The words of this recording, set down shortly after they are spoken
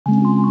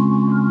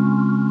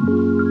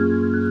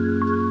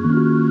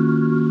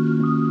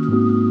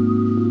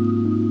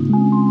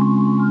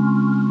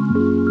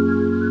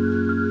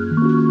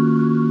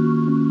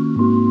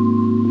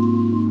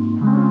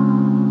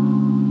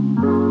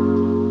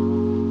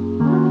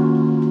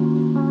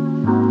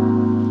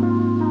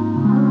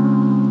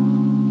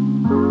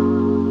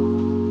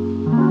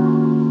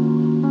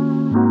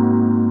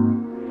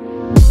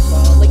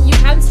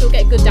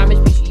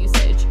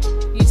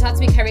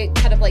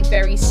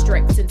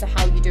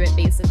do it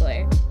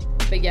basically.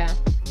 But yeah.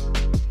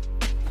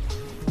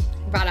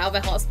 Ran out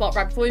of a hotspot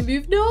right before we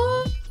moved.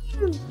 No!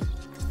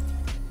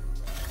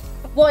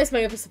 What is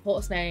my other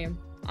support's name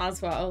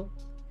as well?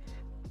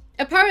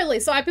 Apparently,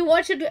 so I've been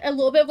watching a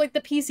little bit of like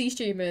the PC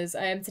streamers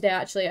today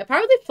actually.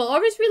 Apparently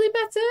Pharah is really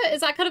better.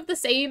 Is that kind of the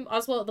same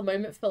as well at the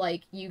moment for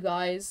like you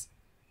guys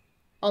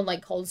on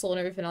like console and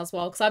everything as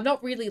well? Because I'm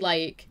not really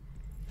like...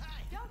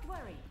 Don't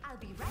worry, I'll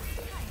be right behind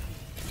you.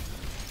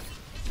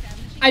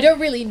 I don't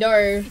really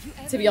know,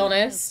 to be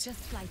honest. Just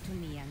fly to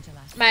me, Angela.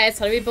 My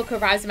telling me book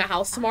arrives in my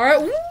house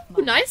tomorrow.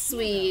 Ooh, nice,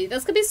 sweet.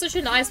 That's gonna be such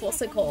a nice,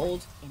 what's it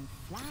called? In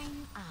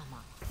flying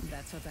armor.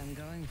 That's what I'm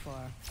going for.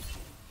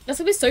 That's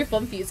gonna be so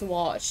fun for you to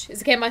watch.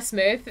 It's okay, my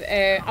Smurf.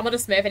 I'm on a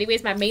Smurf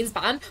anyways. My main's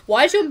banned.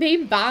 Why is your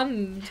main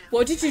banned?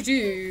 What did you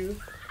do?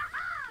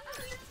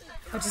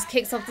 I just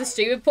kicked off the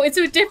stream and put it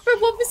to a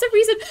different one for some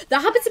reason.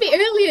 That happened to me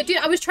earlier, dude.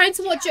 I was trying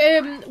to watch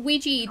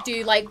Ouija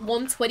do like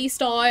 120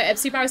 star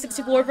Super Mario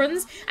 64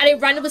 runs, and it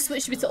randomly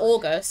switched me to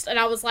August, and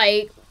I was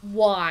like,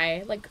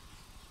 why? Like,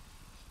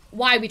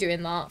 why are we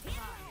doing that?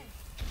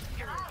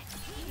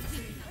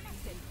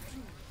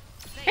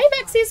 Hey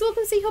Maxies,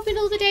 welcome to Hopping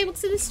All the Day.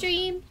 Welcome to the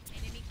stream.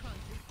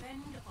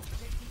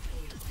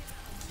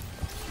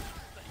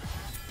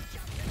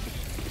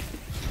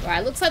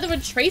 Right, looks like they're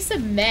on Tracer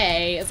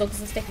May, as long as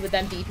I'm sticking with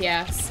them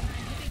DPS.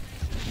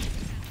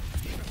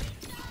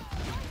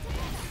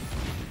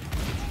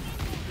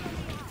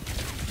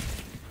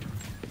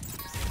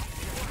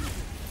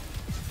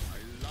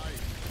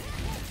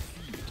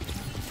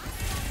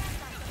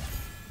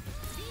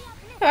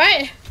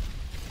 Alright.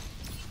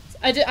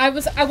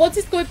 I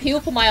wanted to go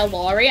appeal for my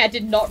AlphaAli. I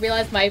did not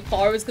realize my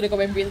Pharah was gonna go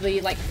in really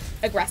like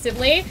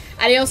aggressively.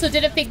 And I also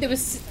didn't think I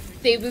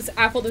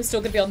thought they were still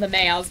gonna be on the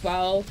May as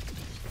well.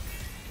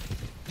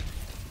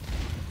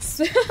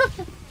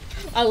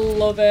 I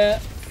love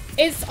it.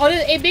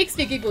 It makes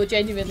me giggle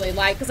genuinely,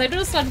 like, because I don't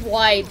understand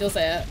why it does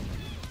it.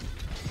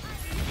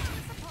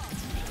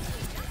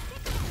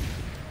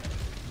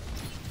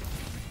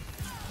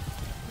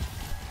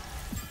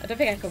 I don't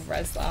think I can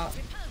res that.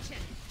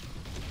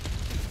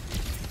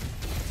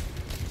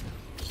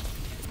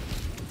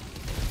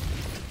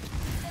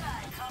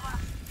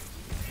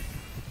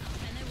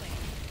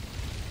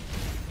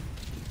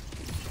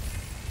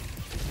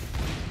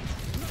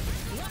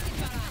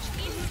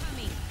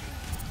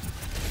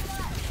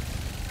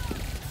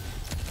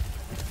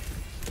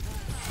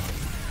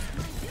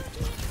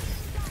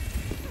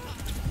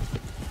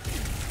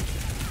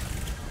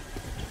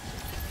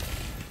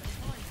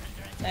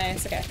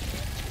 Nice, okay.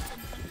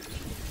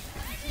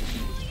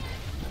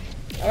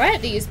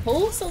 Alright, these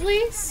pulls at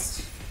least.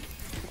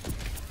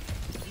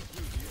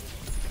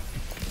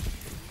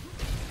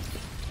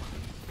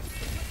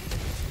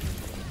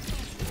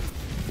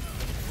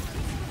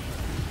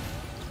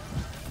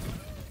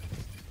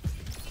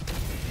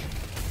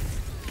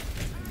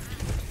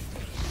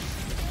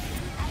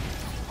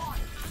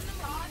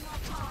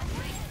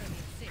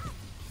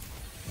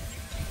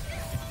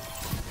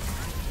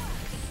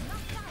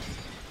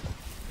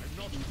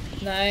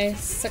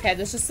 Nice. Okay,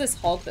 there's just this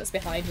hog that's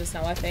behind us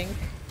now, I think.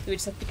 We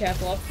just have to be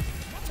careful of.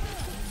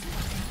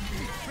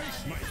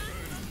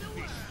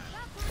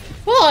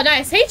 Oh,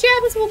 nice. Hey,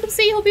 Jabbers, welcome to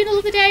see. Hope you had a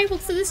lovely day.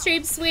 Welcome to the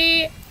stream,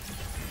 sweet.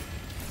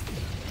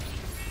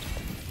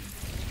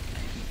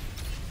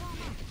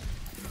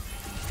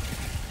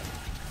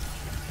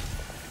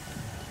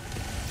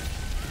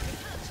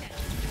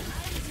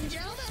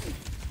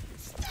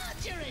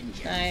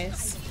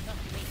 Nice.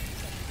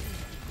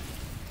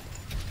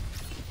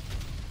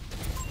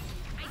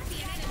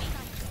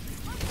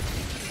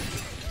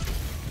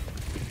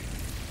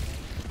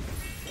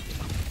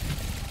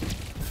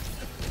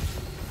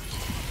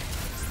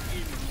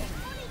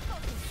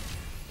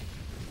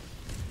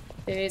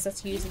 There is,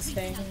 let's use this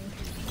thing.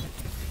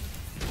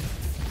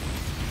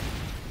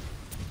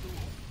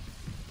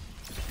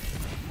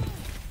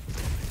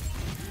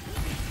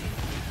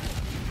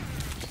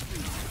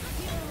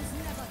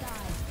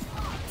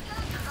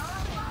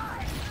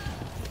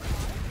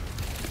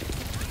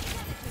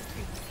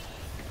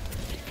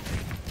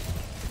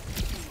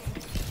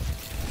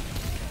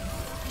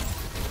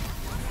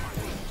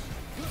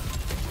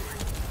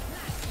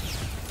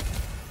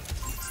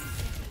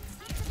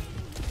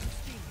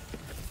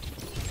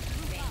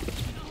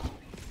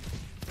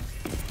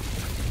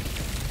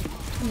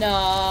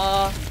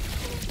 No.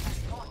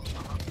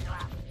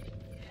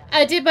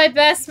 I did my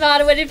best,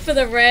 man. I went in for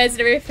the res and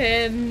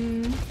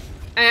everything.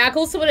 I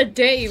called someone a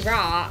dirty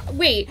rat.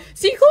 Wait,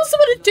 so you called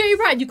someone a dirty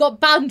rat and you got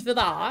banned for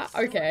that?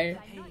 Okay.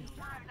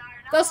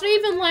 That's not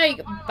even,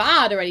 like,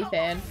 bad or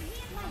anything.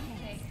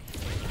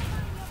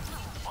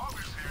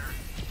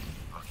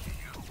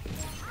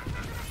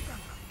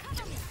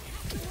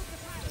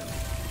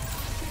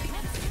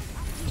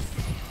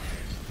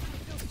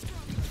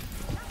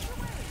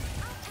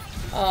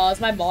 Oh,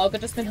 has my Morga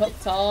just been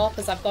hooked up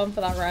as I've gone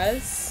for that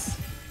res?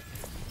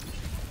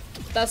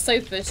 That's so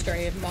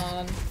frustrating,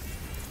 man.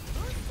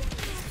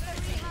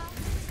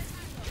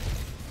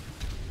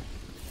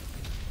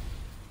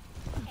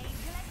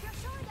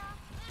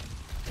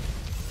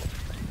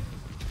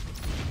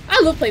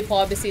 I love playing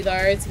Pharmacy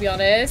though, to be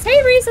honest.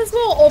 Hey Reese as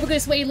well. Oh my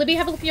goodness, wait, let me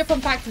have a look at your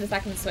fun facts in a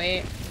second,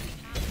 sweet.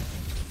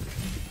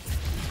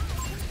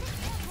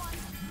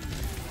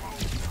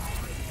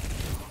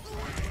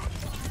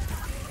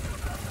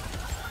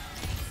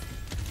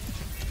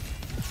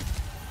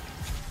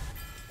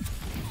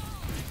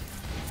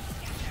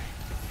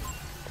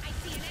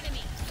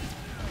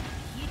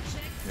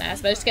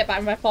 Nice, managed to get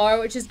back my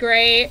Pharah, which is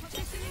great.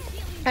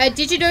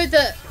 Did you know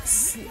that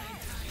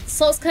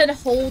slots can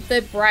hold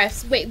their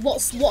breaths? Wait, what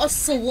are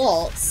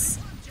slots?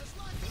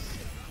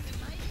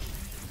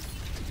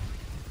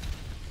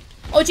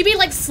 Oh, do you mean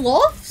like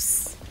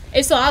sloths?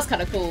 If so, that's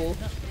kind of cool.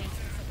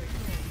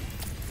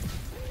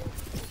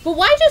 But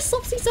why do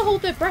sloths need to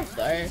hold their breath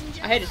though?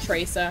 I hate a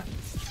tracer.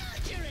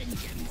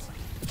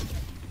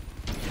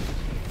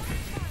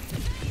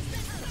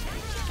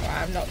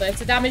 Alright, I'm not there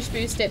to damage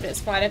boost it, but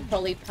it's fine. I'd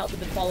probably help with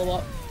the follow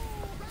up.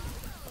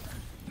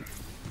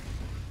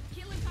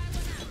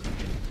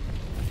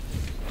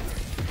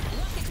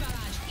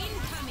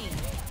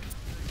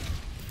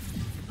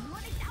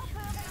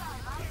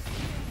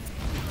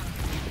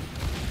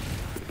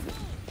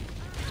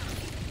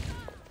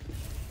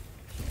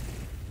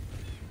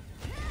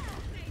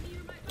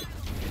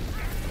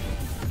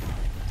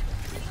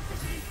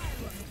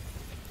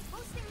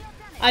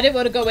 I didn't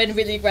want to go in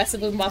really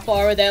aggressive with my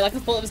Pharah there. Like I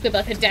thought it was gonna be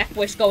like a death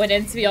wish going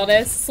in, to be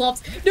honest.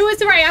 Slops. No,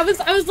 it's alright. I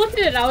was looking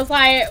at it and I was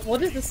like, what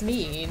does this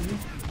mean?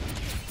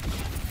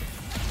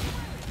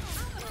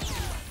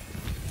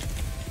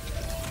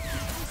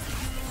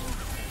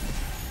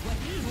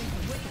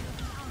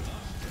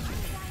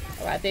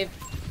 Alright, they've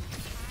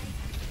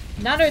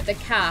nanoed the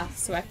cast,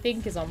 so I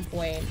think is on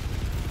point.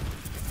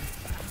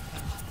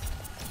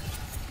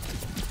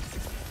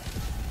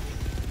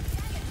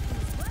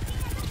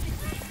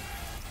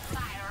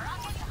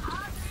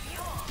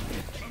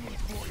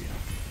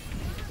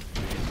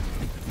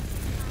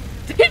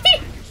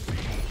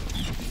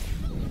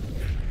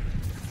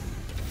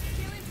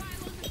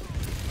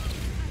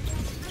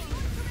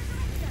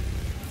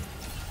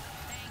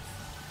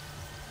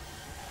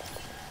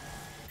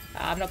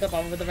 I'm not gonna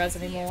bother with the res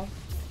anymore.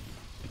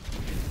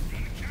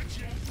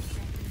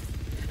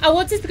 I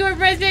wanted to go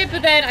res it,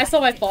 but then I saw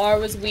my Pharah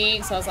was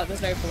weak, so I was like,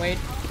 there's no point.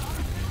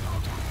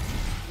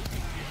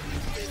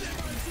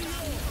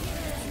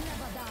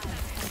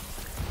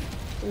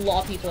 A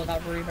lot of people in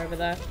that room over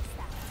there.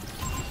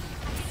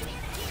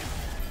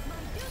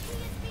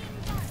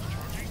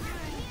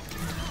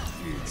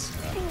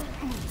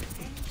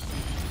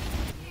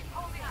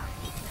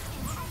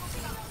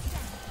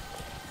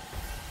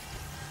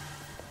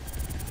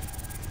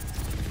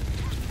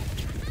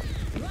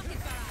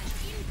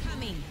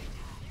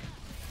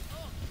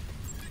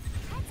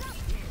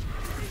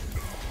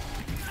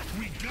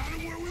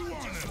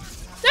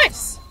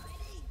 Nice!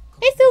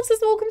 Hey Phillips,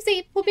 welcome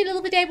to being a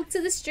little bit able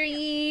to the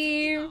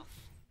stream.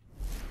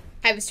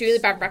 I have a really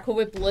bad record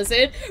with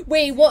Blizzard.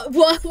 Wait, what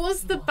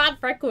was the bad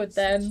record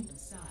then?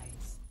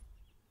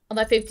 I'm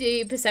like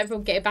 50%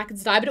 from getting back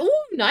into Diamond.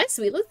 Oh, nice,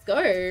 sweet, let's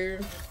go.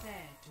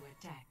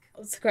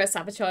 It's a great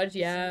sabotage,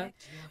 yeah.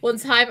 One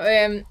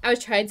time, I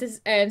was trying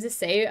to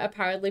say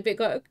apparently, but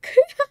got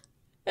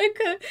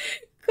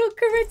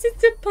corrected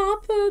to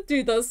Papa.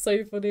 Dude, that's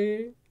so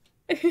funny.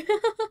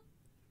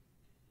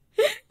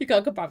 You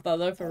can't compare that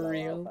though, for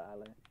real.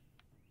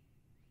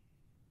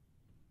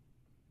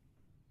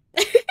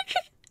 Hey,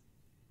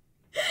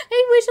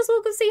 Wishes,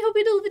 welcome to hope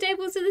you're all the day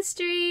to the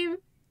stream.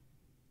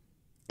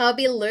 I'll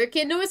be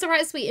lurking. No, it's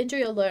alright, sweet. Enjoy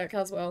your lurk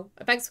as well.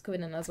 Thanks for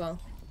coming in as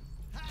well.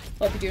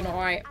 Hope you're doing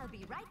alright. I'll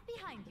be right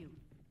behind you.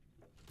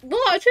 No,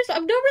 I've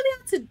not really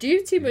had to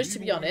do too much, to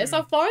be honest.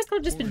 How far has kind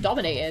of just been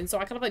dominating, so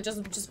I kind of like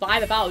just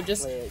vibe about.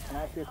 Just. Wait, can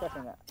I ask you a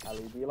question,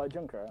 Ali? Do you like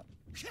Junkrat?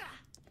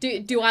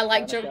 Do I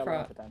like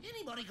Junkrat?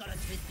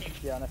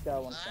 Yeah, on a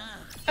scale of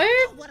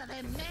 1 to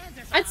 10.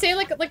 I'd say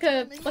like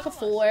a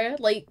 4,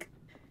 like.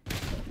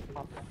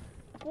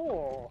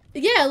 4.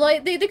 Yeah,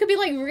 like they could be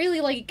like really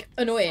like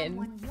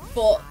annoying,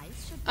 but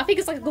I think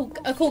it's like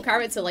a cool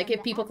character. Like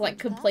if people like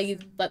can play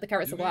like the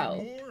character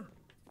well.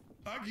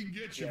 I can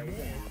get you Yeah, more.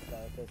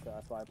 so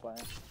that's why I play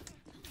it.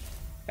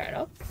 Fair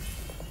enough.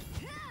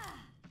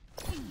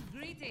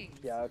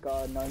 Yeah, I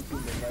got a 19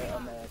 rate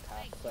on the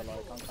cast, so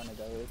like I'm kind of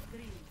good.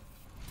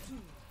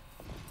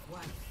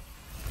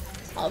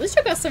 Oh, this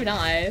trip is so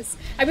nice.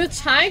 I'm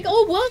with Chang.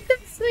 Oh,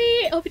 welcome,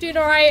 sweet. Hope you're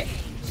doing alright.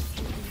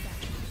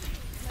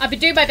 I've been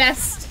doing my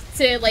best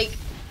to, like,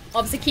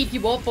 obviously keep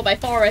you up, but my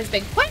Pharah has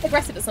been quite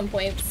aggressive at some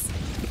points.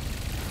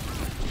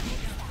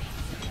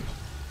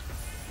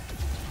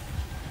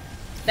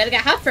 Then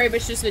again, I have very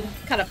much just been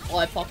kind of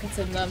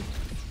eye-pocketing them.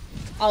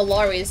 Our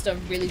Laurie has done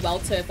really well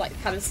to, like,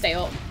 kind of stay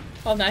up.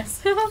 Oh,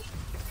 nice.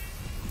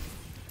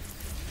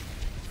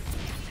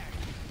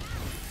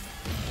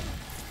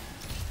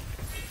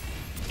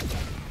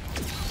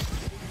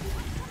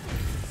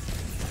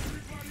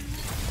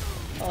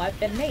 Oh, I've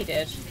been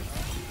mated.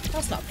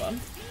 That's not fun.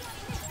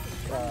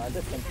 I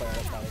just can play it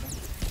outside.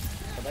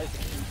 So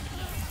basically,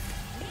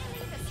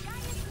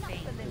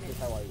 this is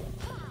how I win.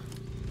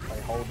 I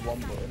hold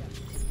one button,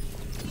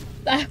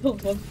 That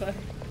was fun.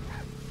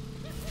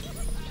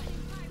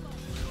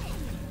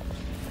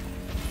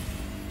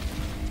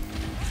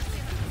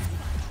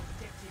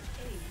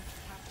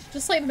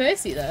 Just like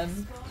Mercy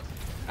then.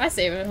 I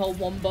say even hold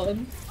one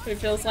button. It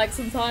feels like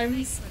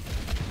sometimes.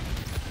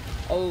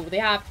 Oh, they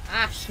have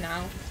Ash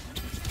now.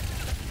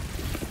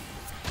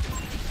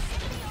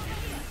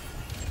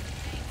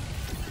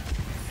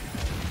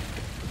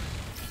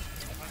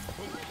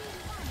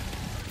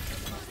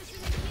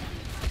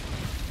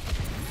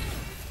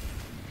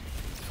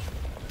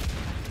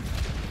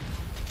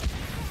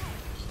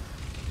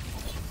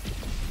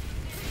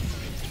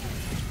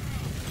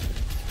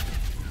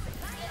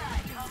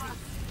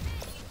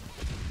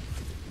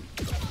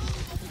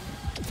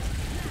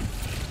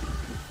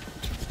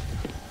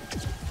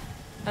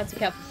 I have to be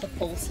careful with the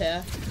pulse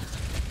here.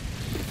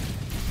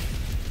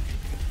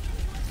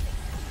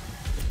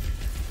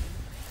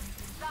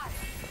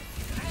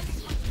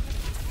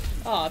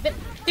 Oh, but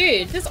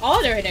dude, this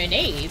auto no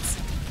needs.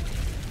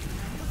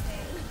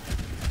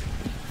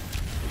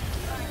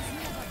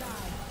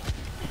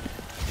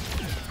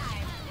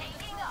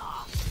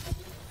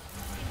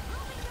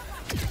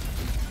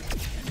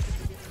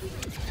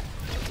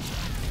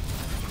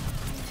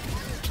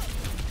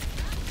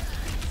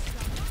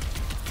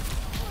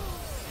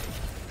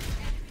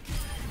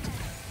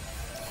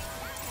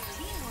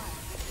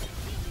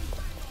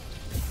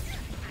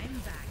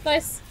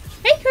 Nice.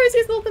 Hey,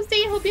 Cozies, welcome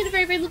to hope you had a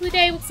very, very lovely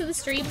day. Welcome to the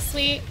stream,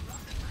 sweet.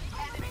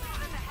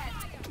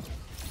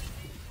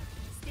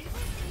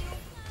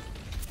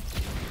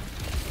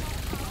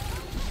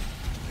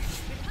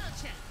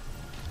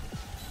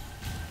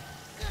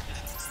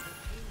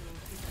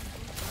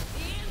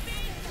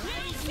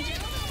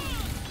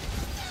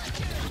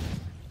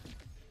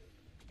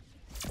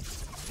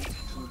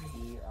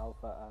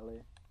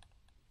 AlphaAli.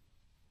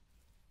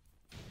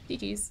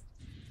 GG's.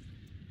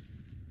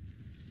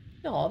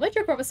 Oh, my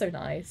joke was so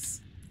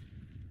nice.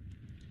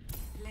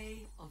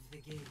 Play of the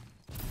game.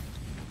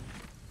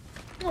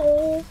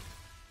 Oh.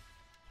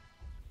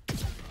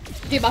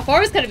 Dude, my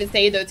Pharah was kind of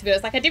insane though, to be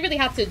honest. Like, I didn't really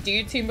have to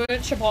do too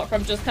much apart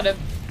from just kind of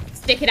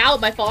sticking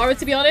out my Pharah,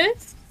 to be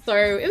honest. So,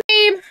 it was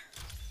game.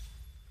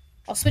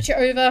 I'll switch it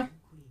over.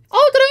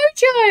 Oh, good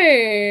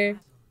Ojo!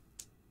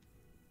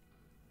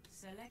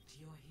 Select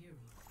your hero.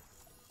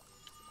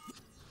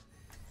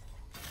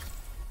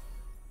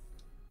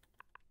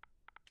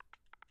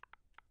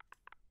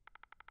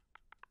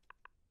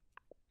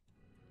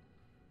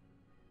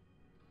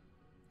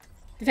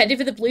 Defending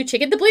for the blue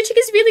chicken. The blue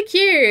chicken's really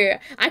cute.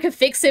 I can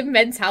fix him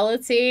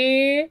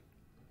mentality.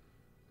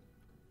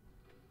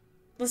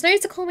 There's no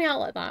need to call me out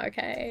like that,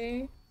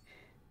 okay?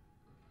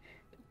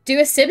 Do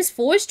a Sims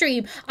 4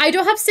 stream. I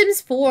don't have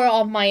Sims 4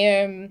 on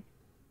my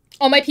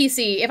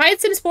PC. If I had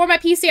Sims 4 on my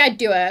PC, I'd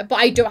do it, but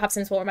I don't have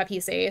Sims 4 on my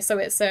PC, so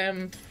it's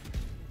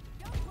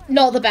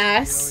not the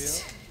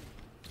best.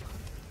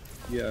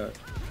 Yeah.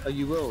 Oh,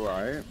 you will,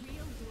 right?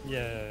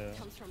 Yeah.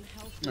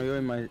 Oh, you're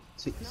in my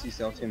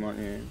CCL team, aren't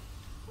you?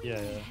 Yeah.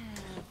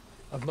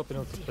 I've not been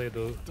able to play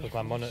though because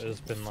my monitor's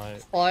been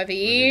like.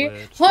 Harvey.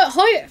 Really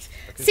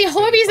See,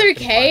 Harvey's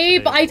okay,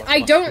 but I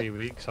don't. 3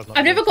 weeks,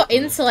 I've never got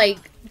into like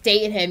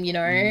dating him, you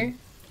know.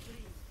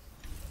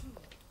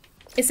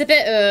 It's a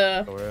bit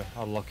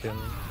I'll lock in.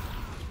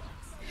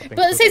 But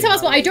at the same time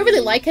as well, I don't really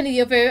like any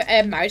of the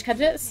other marriage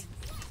candidates.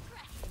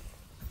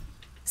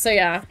 So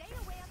yeah,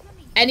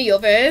 any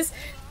others?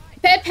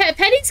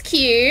 Penny's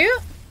cute.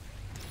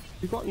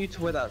 Who got you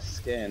to wear that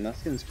skin? That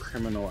skin's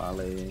criminal,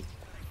 Ali.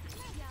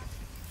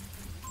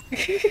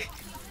 See,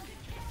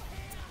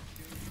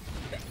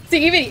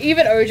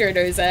 even Ojo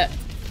knows it.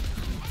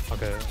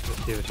 Okay,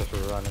 let's give it just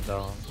run it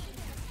down.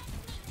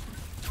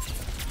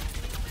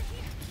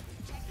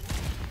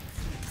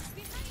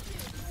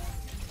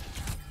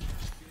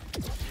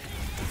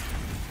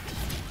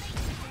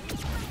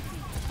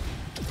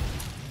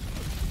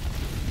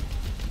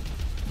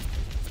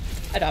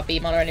 I don't have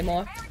beam on her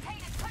anymore.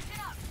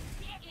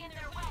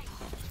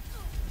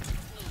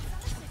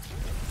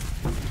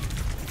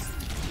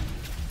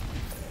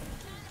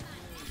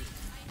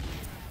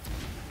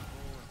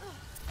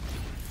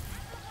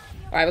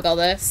 Alright, we got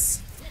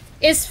this.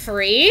 It's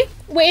free?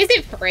 Wait, is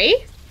it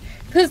free?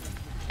 Because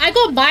I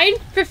got mine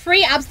for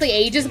free absolutely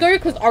ages ago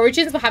because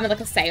Origins were having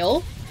like a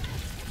sale.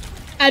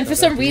 And for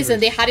some reason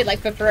they had it like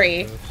for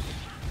free.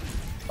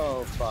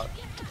 Oh, fuck.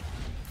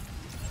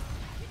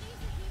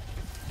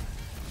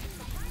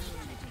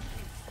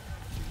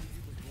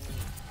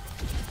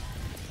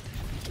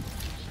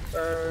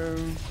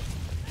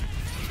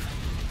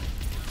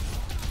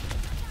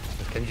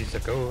 Genji's a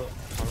go.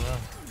 I don't know.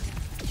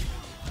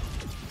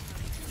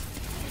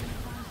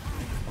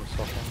 I'm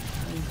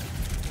softening.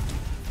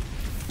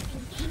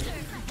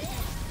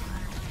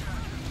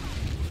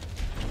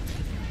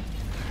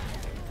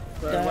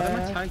 Bro, why did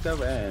my tag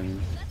go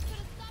in?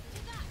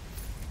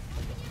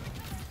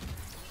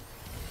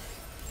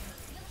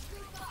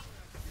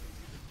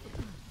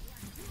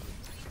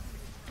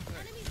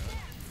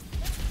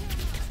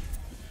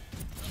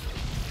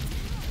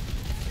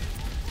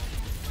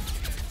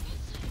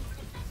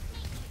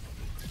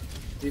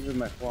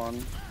 EvaMea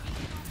 1.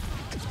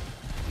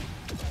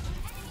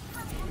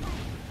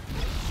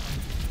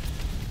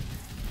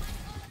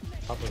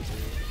 Top of you.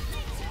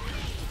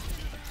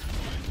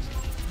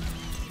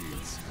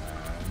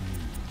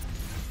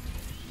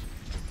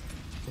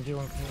 Did you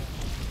want to?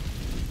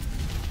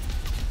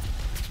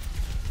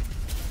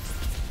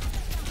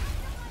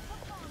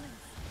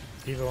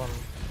 Either one.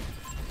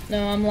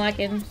 No, I'm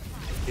lagging.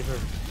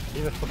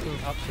 Either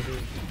fucking up to do.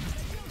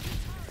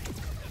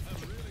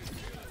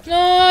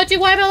 No,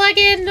 dude, why am I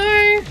lagging?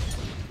 No.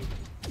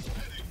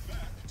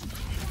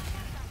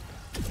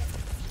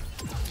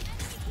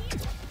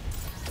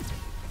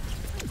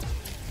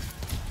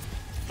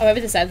 I'm over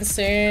this end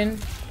soon.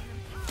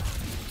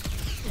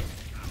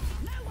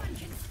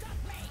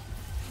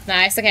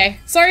 Nice, okay.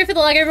 Sorry for the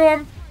lag,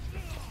 everyone.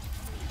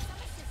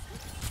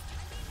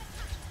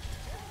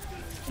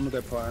 I'm gonna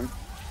go prime.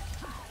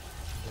 Yeah,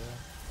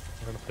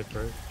 I'm gonna play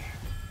bridge.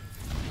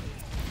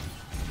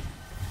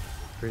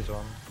 3's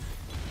on.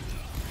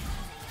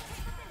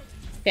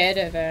 Scared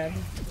of him.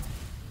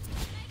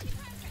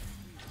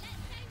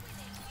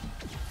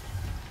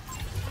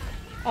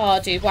 Oh,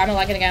 dude, why am I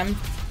lagging again?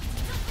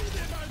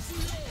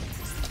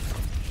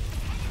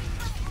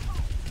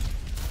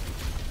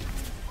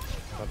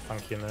 Got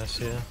funky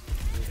mercy here.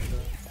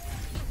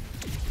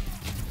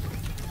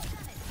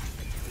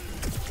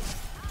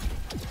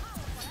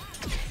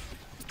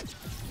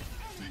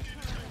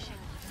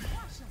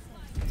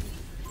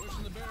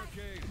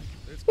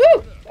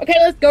 Woo! Okay,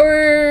 let's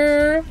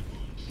go!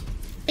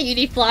 You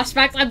need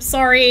flashbacks? I'm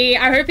sorry.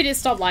 I hope it is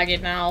stop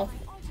lagging now.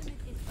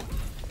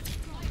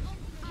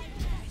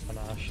 An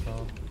Ash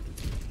now.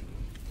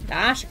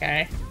 Dash,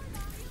 okay.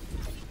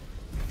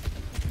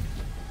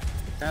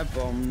 They have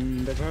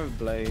bomb, they have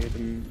blade,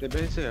 and they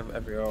basically have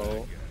every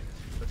ult.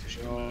 That's for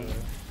sure.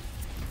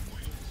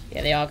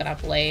 Yeah, they are gonna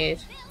have blade.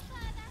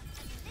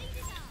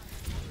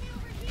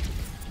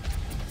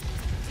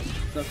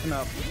 Nothing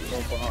up,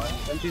 ball behind.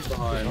 Genji's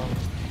behind. Oh,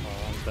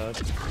 I'm dead.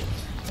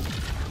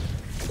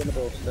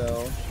 Winnable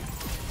still.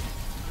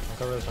 I'll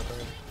go res, I'll go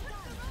res.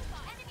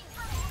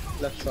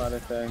 Left side, I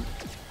think.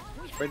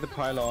 Break the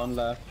pylon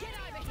left.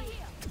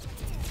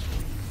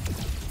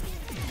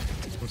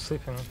 I'm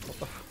sleeping. What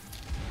the f-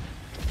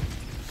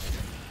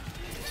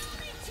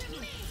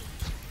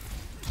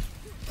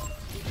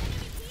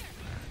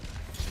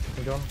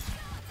 You gone?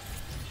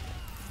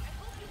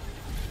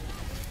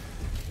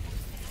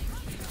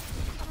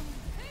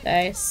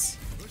 Nice.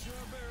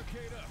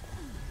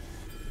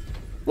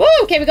 Woo!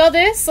 Okay, we got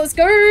this. Let's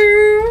go.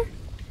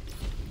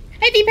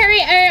 Hey, D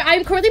Perry.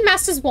 I'm currently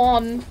Masters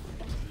 1.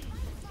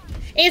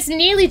 It's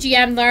nearly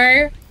GM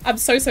though. I'm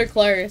so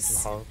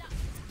close. Hog.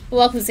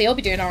 Welcome to see. I'll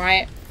be doing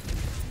alright.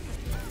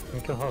 You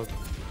can hog.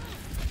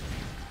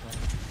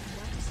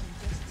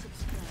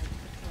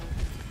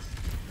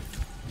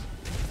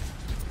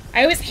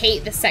 I always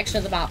hate this section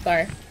of the map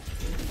though.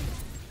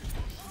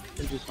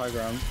 Genji's high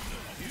ground.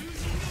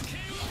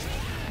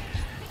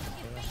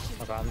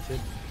 I got anted.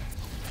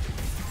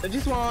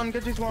 Genji's one,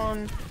 Genji's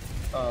one.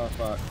 Oh,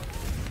 fuck.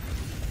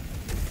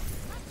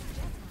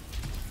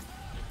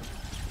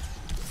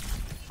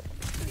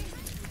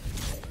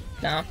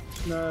 No.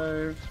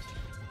 No.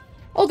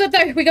 All good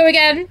though. We go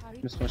again.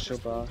 Missed my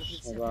shield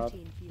bash, my bad.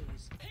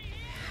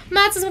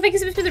 Matt says, well, thank you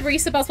so much for the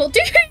reset as well.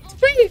 Dude,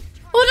 wait.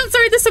 Hold on,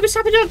 sorry, there's so much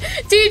happening on.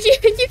 Dude,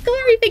 you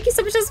glory. Thank you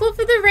so much as well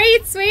for the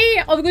raid,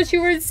 sweet. Oh my gosh,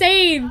 you were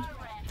insane.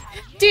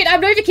 Dude, I'm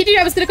not even kidding you.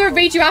 I was gonna go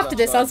raid you after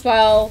this as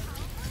well.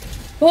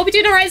 But hope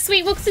you're doing alright,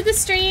 sweet. Welcome to the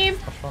stream.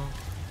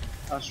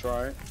 That's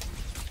right.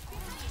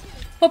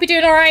 Hope you're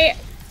doing alright.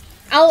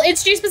 I'll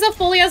introduce myself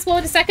fully as well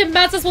in a second.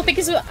 Matt as well, thank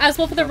you so, as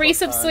well for the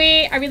resub,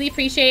 sweet. I really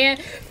appreciate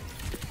it.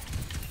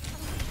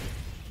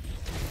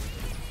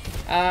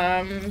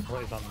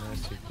 What is that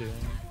mercy doing?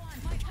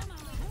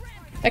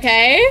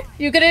 Okay,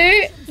 you're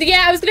gonna...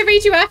 Yeah, I was gonna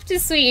raid you after,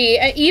 sweet.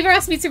 Eva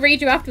asked me to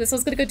raid you afterwards, so I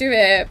was gonna go do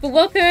it. But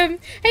welcome.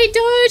 Hey,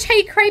 Dodge.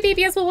 Hey,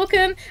 Crybaby as well.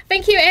 Welcome.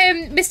 Thank you,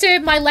 Mr.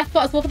 My Left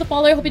Bot as well for the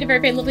follow. Hope you have a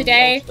very lovely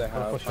day.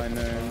 I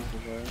know.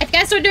 If you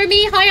guys don't know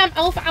me, hi, I'm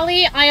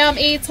AlphaAli. I am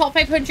a top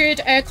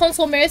 500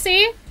 console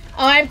mercy.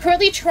 I'm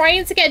currently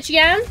trying to get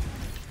GM.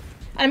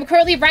 And I'm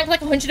currently ranked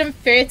like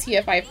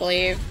 130th, I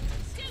believe.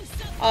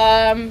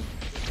 Kaya.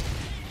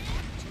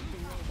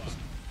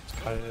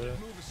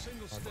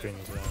 Oh, green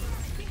is one.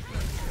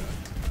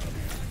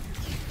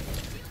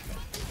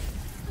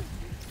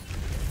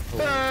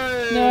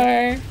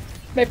 No.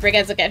 My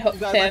brigands will get hooked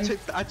Guys, in.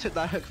 I took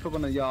that hook from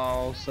one of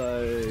y'all,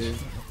 so...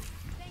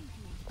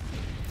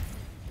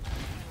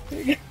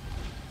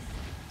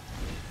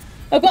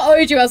 I've got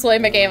Oju as well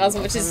in my game as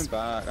well, which is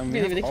back. And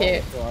really, really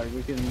cute. Like,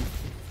 we can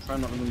try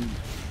not to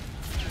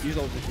use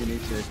ult if we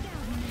need to.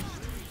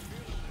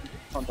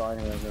 Can't die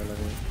here, really.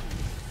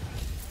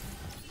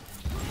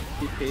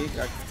 Keep peek.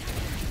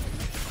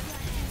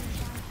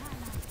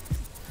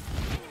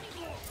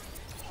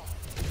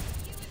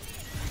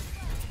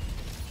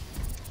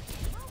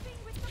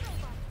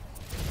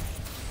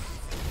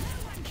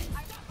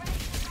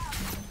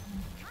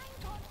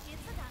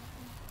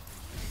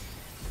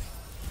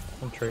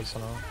 I'm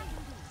tracing now.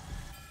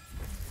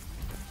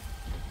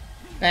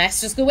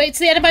 Nice, just gonna wait to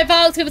the end of my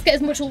Valk to get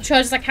as much ult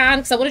charge as I can,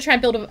 because I want to try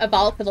and build a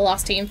Valk for the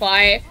last team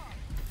fight.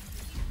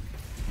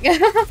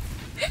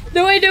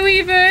 No, I know,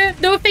 Eva.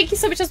 No, thank you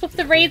so much for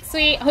the raid,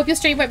 sweet. I hope your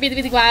stream went really,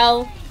 really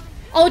well.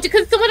 Oh,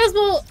 because someone else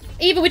will...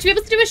 Eva, would you be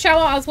able to do a shout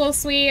out as well,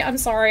 sweet? I'm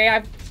sorry,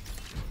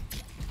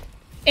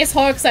 It's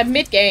hard because I'm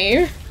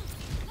mid-game.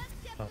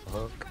 That's a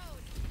hook.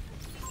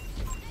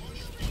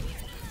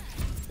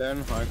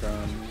 Then high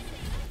ground.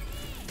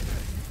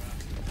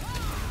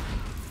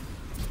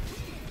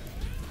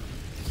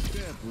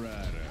 Step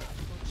rider.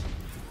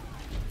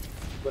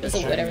 There's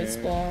a widow in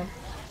spawn.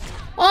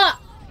 Oh!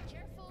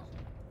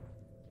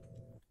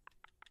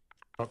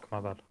 Fuck,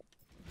 my bad.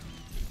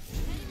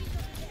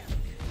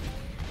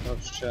 Oh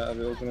shit, are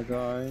we all gonna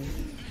die?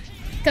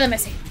 Get the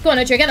Messi. Go on,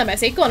 Ojo, get the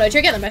Messi. Go on,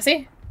 Ojo, get the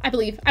Messi. I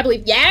believe.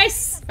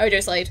 Yes!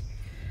 Ojo slayed.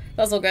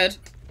 That's all good.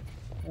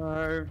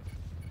 No.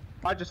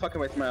 I just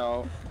fucking wait for my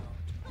ult.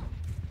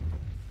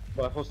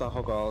 Well, I forced that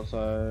hog ult,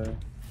 so...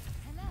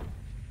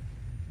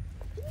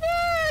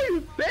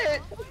 No,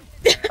 bitch!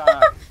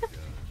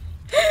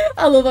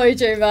 I love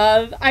Ojo,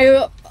 man.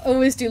 I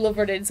always do love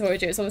running into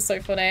Ojo. It's always so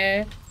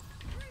funny.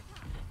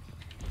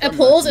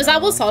 Applause? Is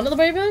that what's on at the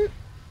moment?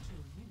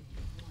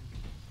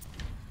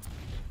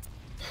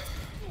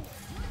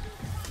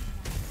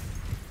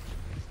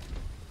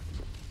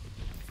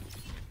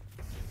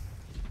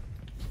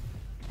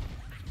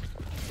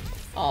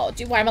 Oh,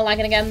 why am I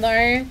lagging again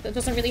though? That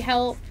doesn't really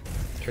help.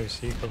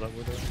 Tracy for that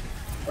widow.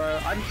 Bro,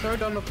 I'm so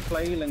done with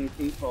flailing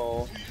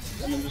people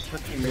and then just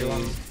hooking me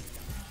on.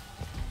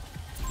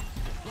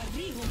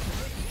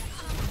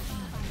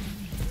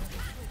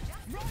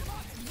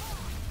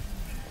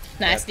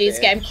 Nice, needs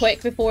to get him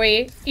quick before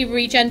he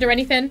regen or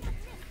anything.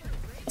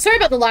 Sorry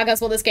about the lag as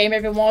well this game,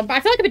 everyone, but I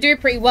feel like I've been doing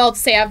pretty well to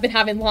say I've been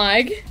having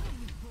lag.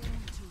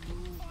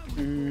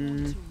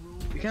 You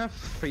can have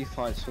 3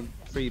 fights for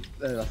 3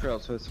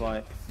 ults for this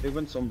fight. We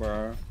win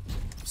Sombra.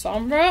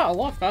 Sombra? Oh,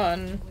 what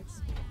fun.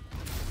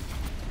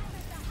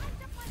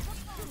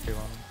 3-1.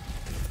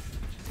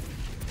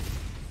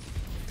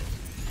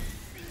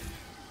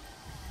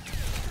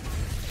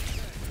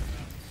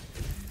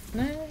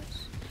 Nice.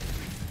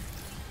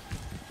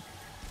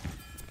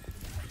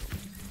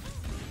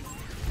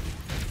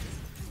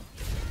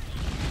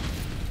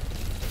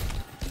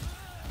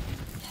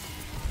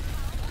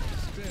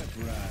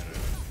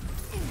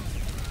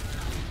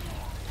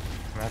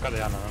 I got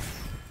the Anna.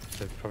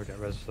 So probably get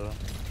res though.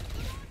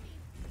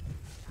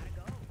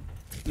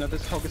 No,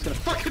 this hog is gonna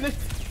fucking...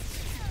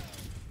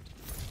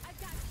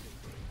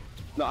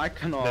 No, I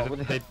cannot.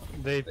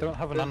 They don't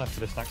have an Anna for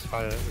this next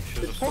fight, which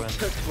should just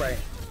win. Right.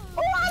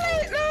 Oh,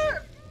 Ali, no!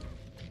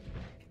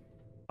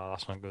 Oh,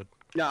 that's not good.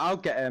 Yeah, I'll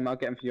get him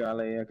for you,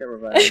 Ali. I'll get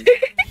revenge.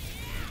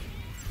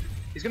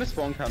 He's gonna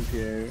spawn camp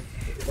you.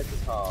 Take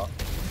his heart.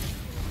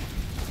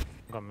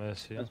 Got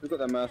Mercy. Yes, we got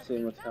that Mercy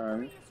in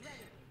return.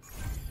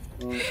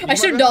 I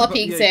should not have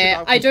peeked it.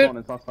 I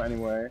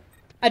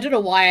don't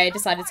know why I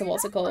decided to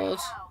what's it called.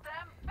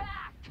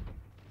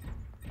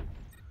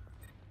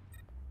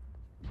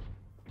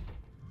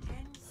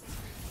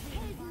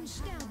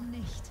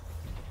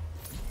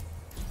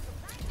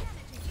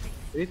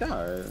 Did he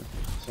die?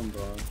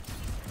 Sombra.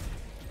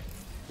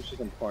 Which is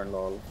important,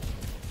 lol.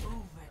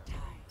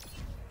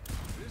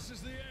 This is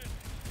the end.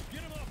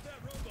 Get him off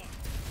that robot.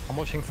 I'm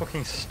watching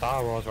fucking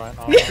Star Wars right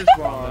now. This is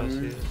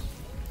one.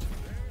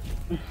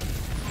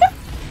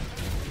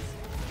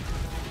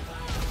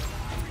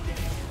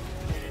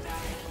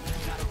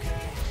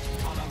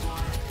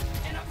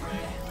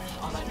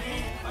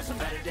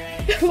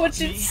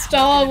 Watching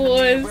Star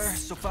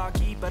Wars. So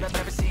foggy, but I've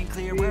never seen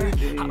clearer.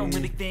 I don't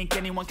really think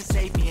anyone can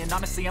save me, and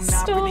honestly, I'm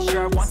not really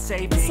sure I want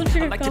saving.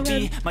 I like to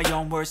be my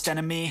own worst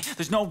enemy.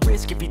 There's no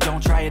risk if you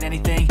don't try at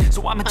anything,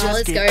 so I'ma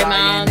just get by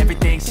and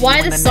everything.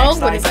 Why the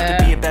song? What is it?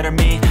 To be a better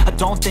me. I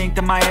don't think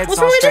that my head's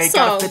on straight.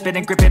 Gotta flip it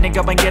and grip it and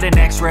go and get an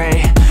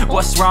X-ray.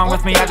 What's wrong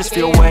with me? I just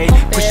feel weight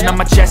pushing on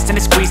my chest and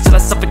it squeezes till I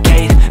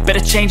suffocate.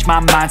 Better change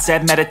my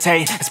mindset,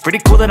 meditate. It's pretty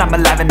cool that I'm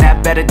alive and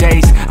have better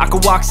days. I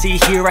could walk, see,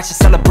 hear, I should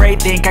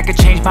celebrate. Think I could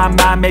change my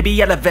mind,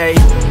 maybe elevate.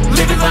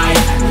 Living life,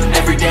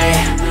 every day,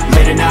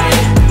 late at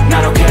night,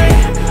 not okay.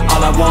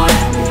 All I want